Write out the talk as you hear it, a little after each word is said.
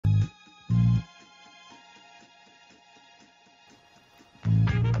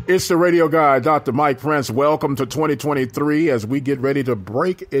It's the radio guy, Dr. Mike Prince. Welcome to 2023. As we get ready to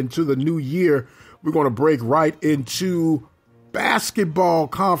break into the new year, we're going to break right into basketball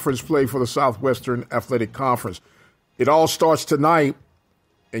conference play for the Southwestern Athletic Conference. It all starts tonight,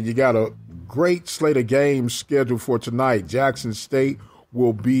 and you got a great slate of games scheduled for tonight. Jackson State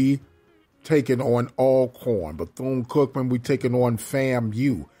will be taking on Alcorn. Bethune-Cookman, we taking on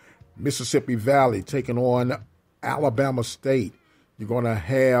FAMU. Mississippi Valley taking on Alabama State. You're going to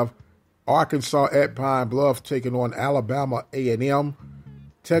have Arkansas at Pine Bluff taking on Alabama A&M.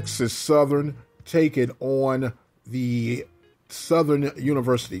 Texas Southern taking on the Southern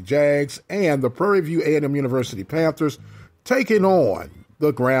University Jags. And the Prairie View A&M University Panthers taking on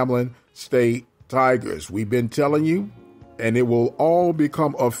the Grambling State Tigers. We've been telling you, and it will all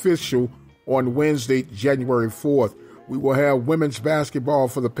become official on Wednesday, January 4th. We will have women's basketball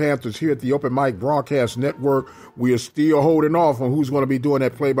for the Panthers here at the Open Mic Broadcast Network. We are still holding off on who's going to be doing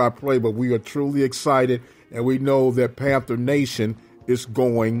that play-by-play, but we are truly excited, and we know that Panther Nation is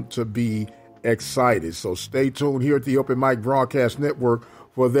going to be excited. So stay tuned here at the Open Mic Broadcast Network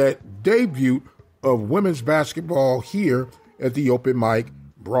for that debut of women's basketball here at the Open Mic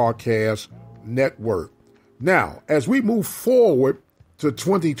Broadcast Network. Now, as we move forward to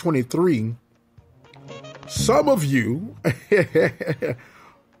 2023, some of you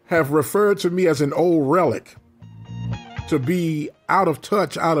have referred to me as an old relic, to be out of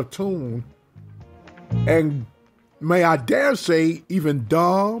touch, out of tune, and may I dare say even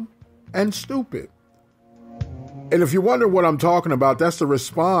dumb and stupid. And if you wonder what I'm talking about, that's the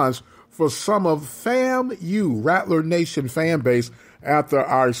response for some of FAMU, Rattler Nation fan base, after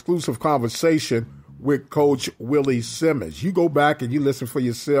our exclusive conversation with Coach Willie Simmons. You go back and you listen for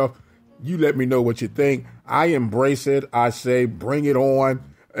yourself. You let me know what you think. I embrace it. I say bring it on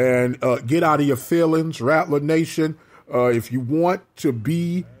and get out of your feelings, Rattler Nation. If you want to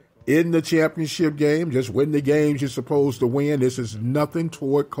be in the championship game, just win the games you're supposed to win. This is nothing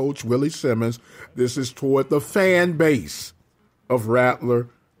toward Coach Willie Simmons. This is toward the fan base of Rattler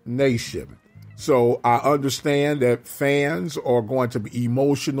Nation. So I understand that fans are going to be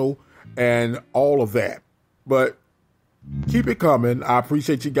emotional and all of that. But keep it coming. I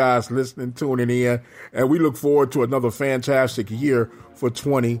appreciate you guys listening, tuning in, and we look forward to another fantastic year for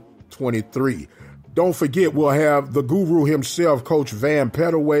 2023. Don't forget, we'll have the guru himself, Coach Van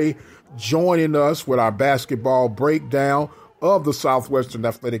Pettaway, joining us with our basketball breakdown of the Southwestern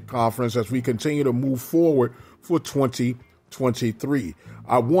Athletic Conference as we continue to move forward for 2023.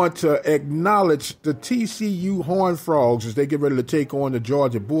 I want to acknowledge the TCU Horned Frogs as they get ready to take on the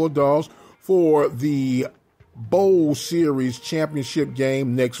Georgia Bulldogs for the Bowl Series championship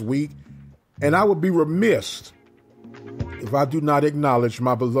game next week. And I would be remiss if I do not acknowledge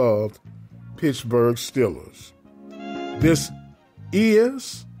my beloved Pittsburgh Steelers. This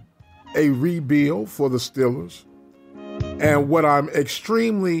is a rebuild for the Steelers. And what I'm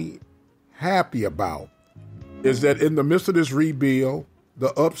extremely happy about is that in the midst of this rebuild,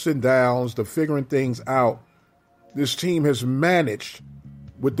 the ups and downs, the figuring things out, this team has managed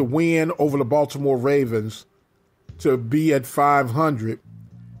with the win over the Baltimore Ravens to be at 500.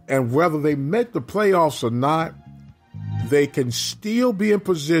 And whether they make the playoffs or not, they can still be in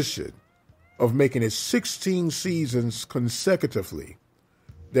position of making it 16 seasons consecutively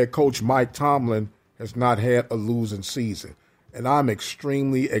that Coach Mike Tomlin has not had a losing season. And I'm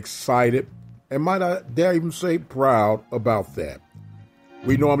extremely excited and might I dare even say proud about that.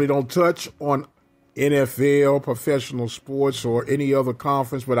 We normally don't touch on NFL, professional sports, or any other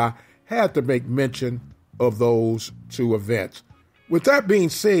conference, but I had to make mention of those two events. With that being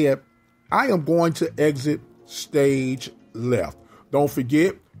said, I am going to exit stage left. Don't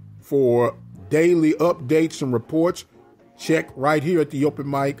forget, for daily updates and reports, check right here at the Open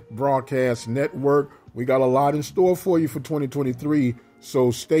Mic Broadcast Network. We got a lot in store for you for 2023, so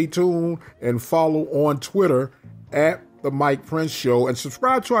stay tuned and follow on Twitter at The Mike Prince Show and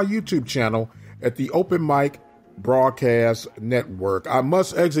subscribe to our YouTube channel at the Open Mic Broadcast Network. I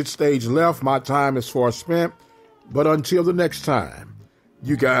must exit stage left. My time is far spent. But until the next time,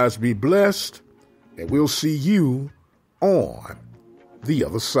 you guys be blessed, and we'll see you on the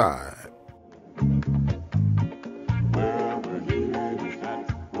other side.